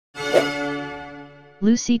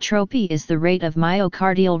Lusitropy is the rate of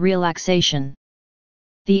myocardial relaxation.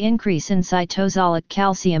 The increase in cytosolic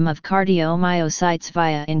calcium of cardiomyocytes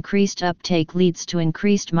via increased uptake leads to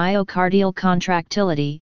increased myocardial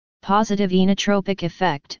contractility, positive inotropic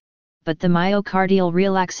effect, but the myocardial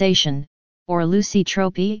relaxation, or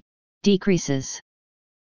lusitropy, decreases.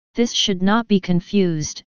 This should not be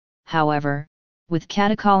confused, however, with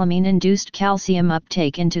catecholamine-induced calcium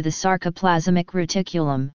uptake into the sarcoplasmic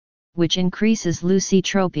reticulum, which increases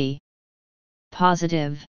lusitropy.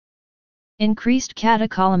 Positive. Increased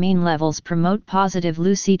catecholamine levels promote positive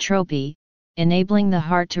lusitropy, enabling the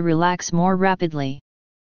heart to relax more rapidly.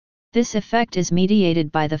 This effect is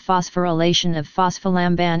mediated by the phosphorylation of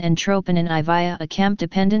phospholamban and troponin I via a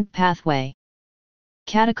CAMP-dependent pathway.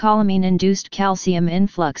 Catecholamine-induced calcium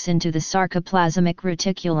influx into the sarcoplasmic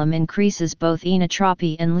reticulum increases both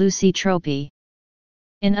inotropy and lusitropy.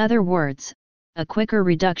 In other words, a quicker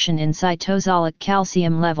reduction in cytosolic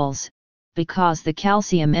calcium levels, because the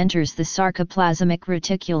calcium enters the sarcoplasmic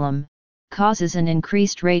reticulum, causes an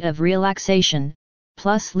increased rate of relaxation,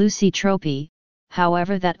 plus lusitropy.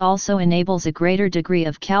 However, that also enables a greater degree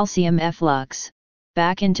of calcium efflux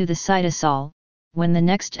back into the cytosol when the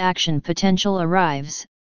next action potential arrives,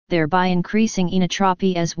 thereby increasing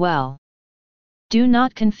inotropy as well. Do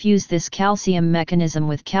not confuse this calcium mechanism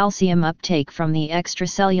with calcium uptake from the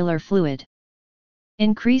extracellular fluid.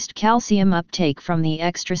 Increased calcium uptake from the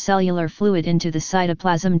extracellular fluid into the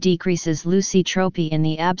cytoplasm decreases lusitropy in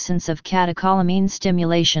the absence of catecholamine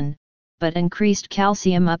stimulation, but increased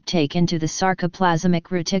calcium uptake into the sarcoplasmic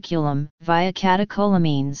reticulum via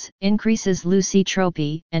catecholamines increases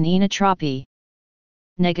lusitropy and inotropy.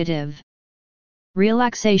 Negative.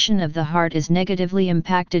 Relaxation of the heart is negatively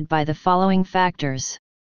impacted by the following factors.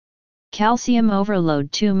 Calcium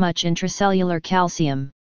overload. Too much intracellular calcium.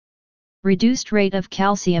 Reduced rate of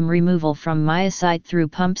calcium removal from myocyte through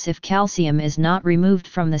pumps if calcium is not removed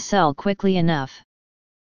from the cell quickly enough.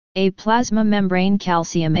 A plasma membrane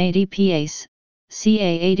calcium ADPase,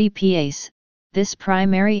 CA-ADPase, this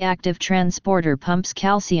primary active transporter pumps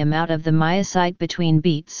calcium out of the myocyte between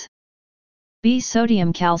beats. B.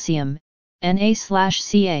 Sodium calcium,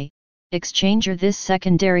 Na/Ca, exchanger. This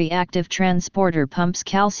secondary active transporter pumps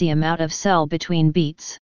calcium out of cell between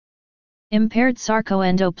beats. Impaired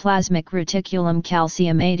sarcoendoplasmic reticulum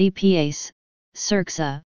calcium ADPase,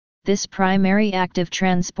 SERCA, this primary active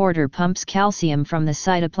transporter pumps calcium from the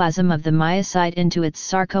cytoplasm of the myocyte into its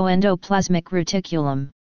sarcoendoplasmic reticulum.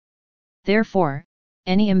 Therefore,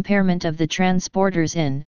 any impairment of the transporters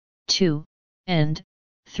in 2 and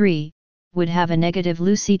 3 would have a negative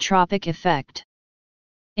lusitropic effect.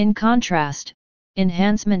 In contrast,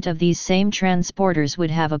 enhancement of these same transporters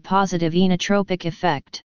would have a positive inotropic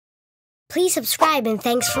effect. Please subscribe and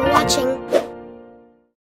thanks for watching.